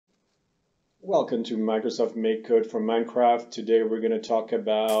Welcome to Microsoft MakeCode for Minecraft. Today we're going to talk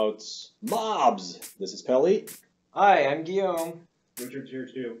about mobs. This is Pelly. Hi, I'm Guillaume. Richard's here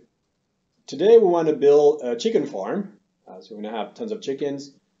too. Today we want to build a chicken farm. So we're going to have tons of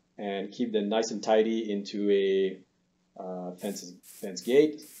chickens and keep them nice and tidy into a fence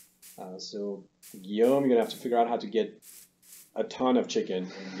gate. So Guillaume, you're going to have to figure out how to get a ton of chicken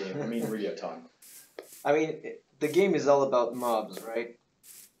in the game. I mean, really a ton. I mean, the game is all about mobs, right?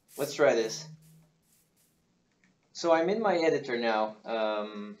 Let's try this. So I'm in my editor now.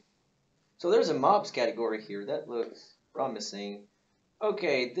 So there's a mobs category here. That looks promising.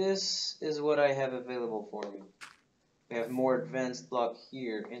 Okay, this is what I have available for me. We have more advanced block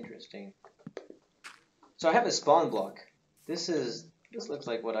here. Interesting. So I have a spawn block. This looks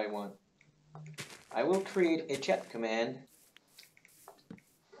like what I want. I will create a chat command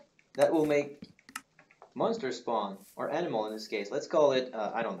that will make monster spawn, or animal in this case. Let's call it,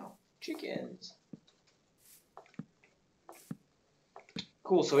 I don't know, chickens.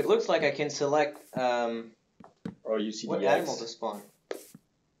 Cool, so it looks like I can select Or you see what the animal eggs. to spawn.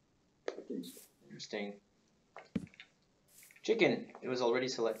 Interesting. Chicken, it was already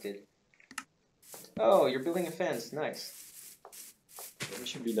selected. Oh, you're building a fence, nice. It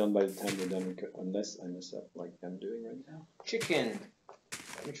should be done by the time we're done, unless I mess up like I'm doing right now. Chicken.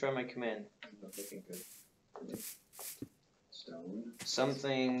 Let me try my command. Not looking good. Stone.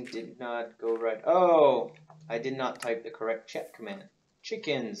 Something did not go right. Oh, I did not type the correct chat command.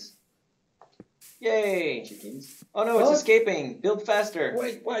 Chickens. Yay! Chickens. Oh no, it's What? escaping. Build faster.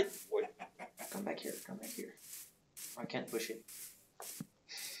 Wait. Come back here. Come back here. I can't push it.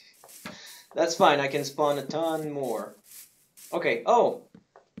 That's fine. I can spawn a ton more. Okay. Oh,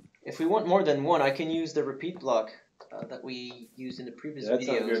 if we want more than one, I can use the repeat block that we used in the previous That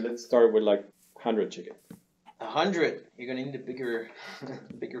sounds good. videos. Let's start with like 100 chicken. 100. You're gonna need a bigger,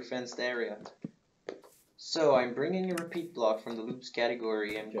 bigger fenced area. So I'm bringing a repeat block from the loops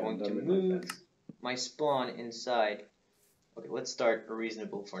category. I'm Okay, going I'm to done with my move fence. my spawn inside. Okay, let's start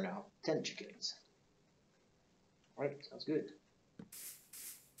reasonable for now. 10 chickens. Alright, sounds good.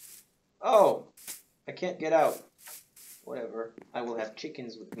 Oh, I can't get out. Whatever. I will have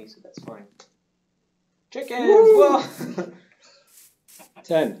chickens with me, so that's fine. Chickens! Woo! Whoa!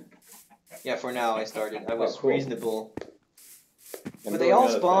 10. Yeah, for now I started. I was Oh, cool. reasonable. I'm But they going all out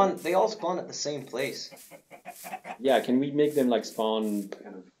of spawn. fence. They all spawn at the same place. Yeah, can we make them like spawn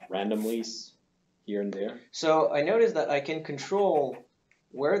kind of randomly here and there? So I noticed that I can control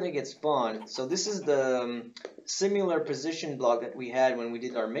where they get spawned. So this is the similar position block that we had when we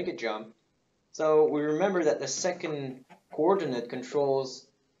did our mega jump. So we remember that the second coordinate controls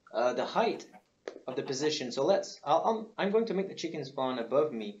the height of the position. So I'm going to make the chicken spawn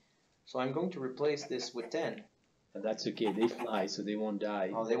above me. So I'm going to replace this with 10. But that's okay. They fly, so they won't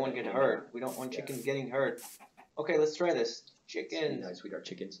die. Oh, they won't get hurt. We don't want chickens getting hurt. Okay, let's try this. It's really Chickens. nice with our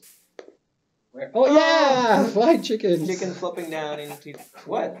chickens. Where? Oh yeah, fly chickens. Chicken flopping down into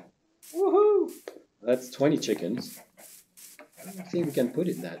what? Woohoo! That's 20 chickens. I don't think we can put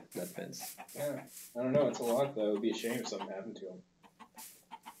it in that fence. Yeah, I don't know. It's a lot though. It would be a shame if something happened to him.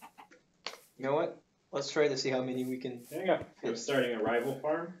 You know what? Let's try to see how many we can. There you go. I'm starting a rival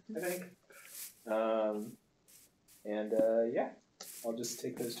farm, I think. Yeah, I'll just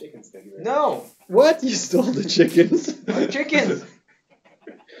take those chickens. Thank you very much. No! What? You stole the chickens? Our chickens!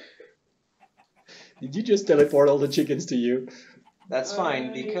 Did you just teleport all the chickens to you? That's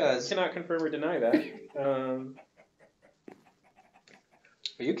fine because cannot confirm or deny that.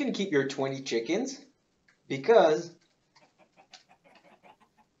 you can keep your 20 chickens because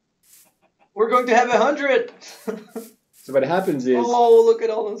we're going to have 100! So what happens is Oh, look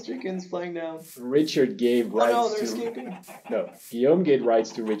at all those chickens flying down. Richard gave Oh rights no, they're to escaping. Guillaume gave rights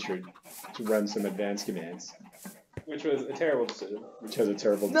to Richard to run some advanced commands, Which was a terrible decision. which has a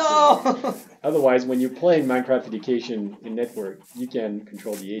terrible decision. No! Otherwise, when you're playing Minecraft Education in network, you can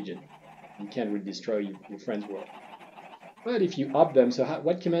control the agent. You can't really destroy your friend's world. But if you up them, so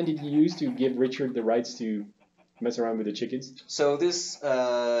what command did you use to give Richard the rights to mess around with the chickens? So this,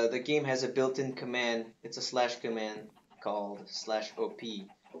 the game has a built-in command. It's a slash command called /op.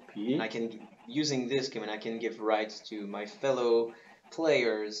 OP. And I can, using this command, I can give rights to my fellow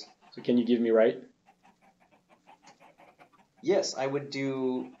players. So can you give me right? Yes, I would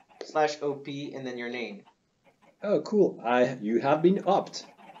do /op and then your name. Oh, cool. You have been upped.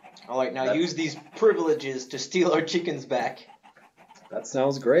 All right, now That's- use these privileges to steal our chickens back. That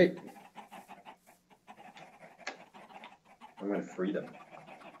sounds great. I'm going to free them.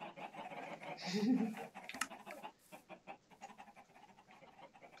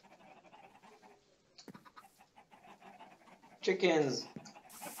 Chickens.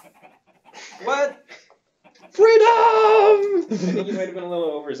 What? Freedom! I think you might have been a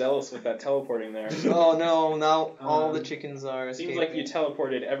little overzealous with that teleporting there. Oh no, now all the chickens are escaping. Seems like you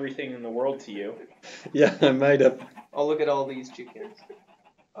teleported everything in the world to you. Yeah, I might have. Oh, look at all these chickens.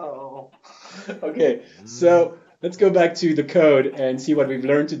 Oh. Okay, so let's go back to the code and see what we've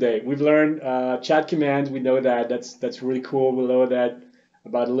learned today. We've learned chat commands. We know that. That's really cool. We know that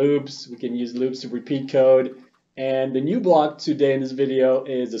about loops. We can use loops to repeat code. And the new block today in this video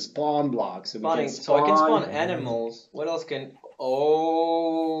is the spawn block. So Spawning. So I can spawn animals. What else can...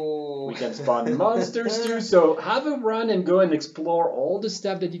 Oh. We can spawn monsters too. So have a run and go and explore all the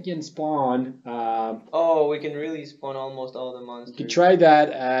stuff that you can spawn. Oh, we can really spawn almost all the monsters. You can try that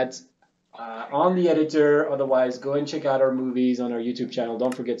at on the editor. Otherwise, go and check out our movies on our YouTube channel.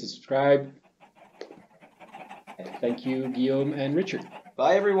 Don't forget to subscribe. And thank you, Guillaume and Richard.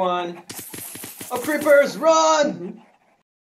 Bye, everyone. Oh, creepers, run!